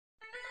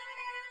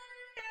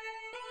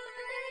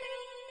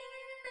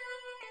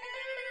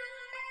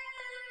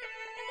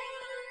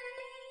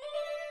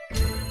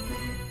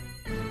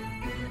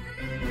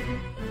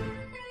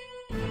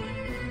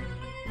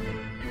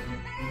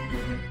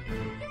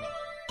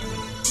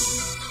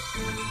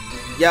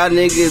Y'all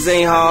niggas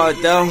ain't hard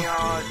though.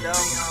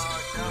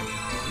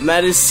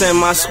 Medicine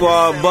my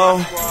squad, bo.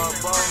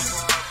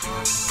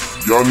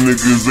 Y'all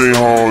niggas ain't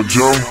hard,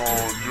 Joe.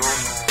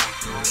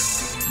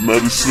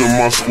 Medicine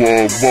my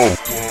squad, bo.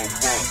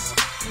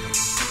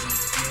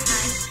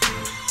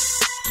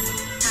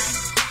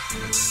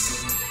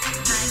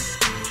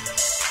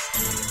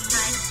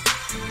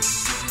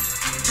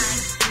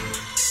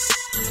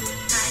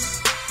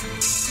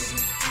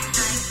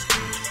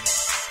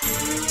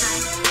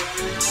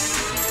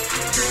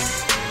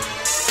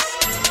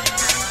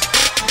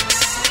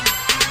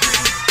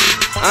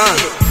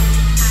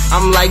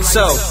 I'm like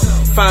so,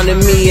 finding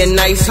me a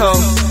nice hoe.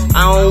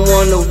 I don't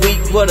want a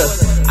week with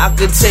her, I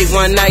could take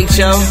one night,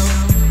 yo.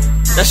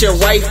 That's your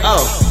wife,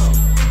 oh.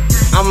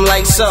 I'm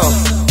like so,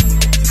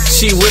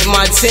 she with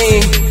my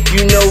team,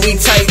 you know we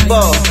tight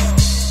ball.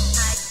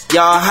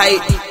 Y'all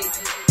hype,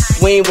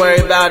 we ain't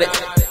worried about it.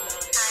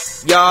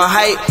 Y'all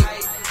hype,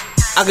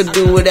 I could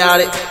do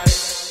without it.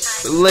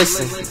 But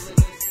listen,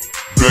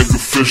 Bag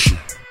of fishing,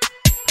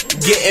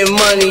 getting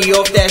money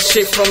off that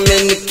shit from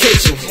in the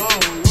kitchen.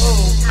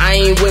 I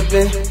ain't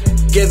whipping,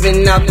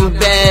 giving out them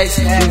bags.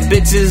 These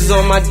bitches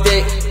on my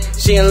dick,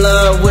 she in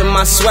love with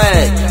my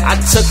swag. I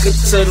took her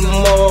to the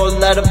mall,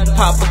 let her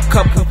pop a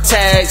couple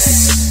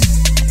tags.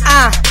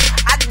 I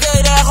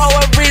gave that hoe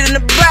a read in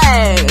the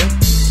bag.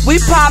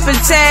 We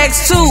poppin'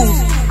 tags too,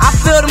 I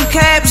feel them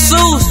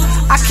capsules,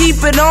 I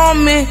keep it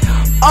on me.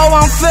 Oh,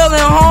 I'm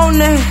feeling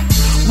horny.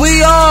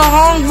 We all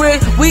hungry,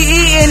 we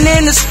eating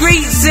in the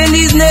streets, and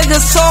these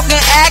niggas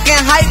talking,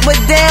 acting hype, but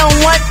they don't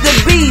want the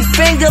beef.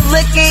 Finger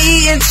licking,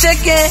 eating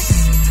chicken.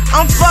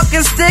 I'm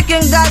fucking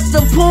sticking, got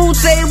the pool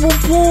table,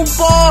 pool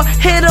ball,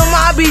 hit 'em,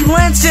 I be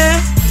lynching.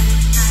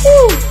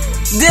 Woo.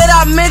 Did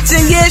I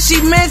mention? Yeah, she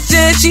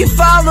mentioned. She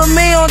followed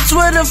me on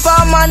Twitter,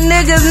 found my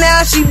niggas,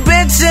 now she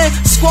benching.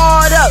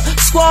 Squad up,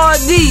 squad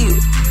deep,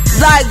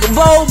 like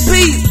Bo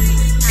Peep.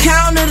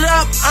 Count it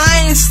up,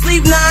 I ain't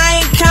sleep, now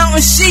I ain't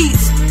counting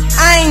sheets.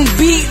 I ain't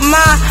beat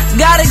my,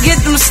 gotta get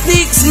them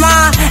sneaks,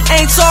 my.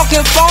 Ain't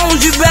talking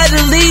phones, you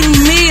better leave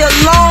me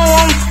alone.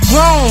 I'm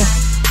grown,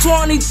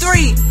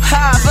 23,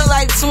 I feel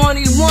like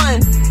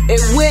 21.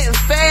 It went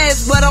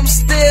fast, but I'm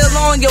still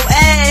on your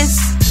ass.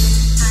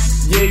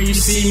 Yeah, you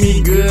see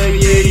me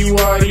good, yeah, you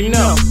already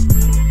know.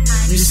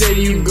 You say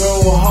you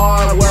go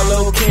hard,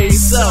 well, okay,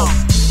 so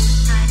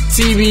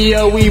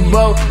TBO, we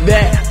both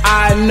that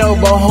I know,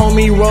 but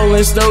homie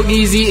rolling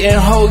stogies, eating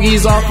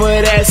hoagies off of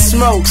that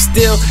smoke.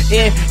 Still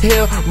in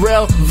here,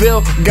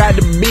 RELLVILLE, got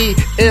to be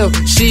ill.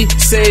 She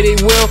say they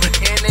will,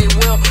 and they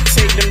will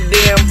take them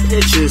damn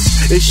pictures.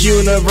 It's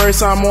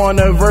UniVerse, I'm on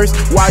the verse,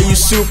 why you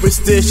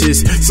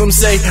superstitious? Some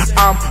say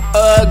I'm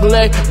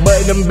ugly,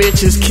 but them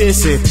bitches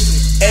kissing.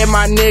 And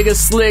my nigga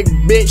slick,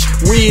 bitch,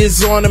 we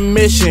is on a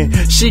mission.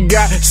 She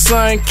got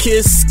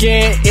sun-kissed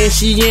skin, and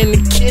she in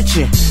the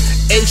kitchen.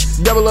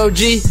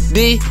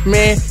 HOOGD,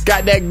 man,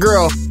 got that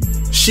girl.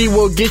 She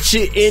will get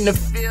you in the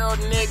field,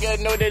 nigga,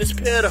 know that it's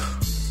pitter.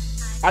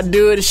 I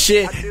do this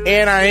shit,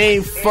 and I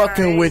ain't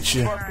fucking with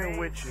you.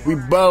 We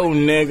bold,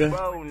 nigga.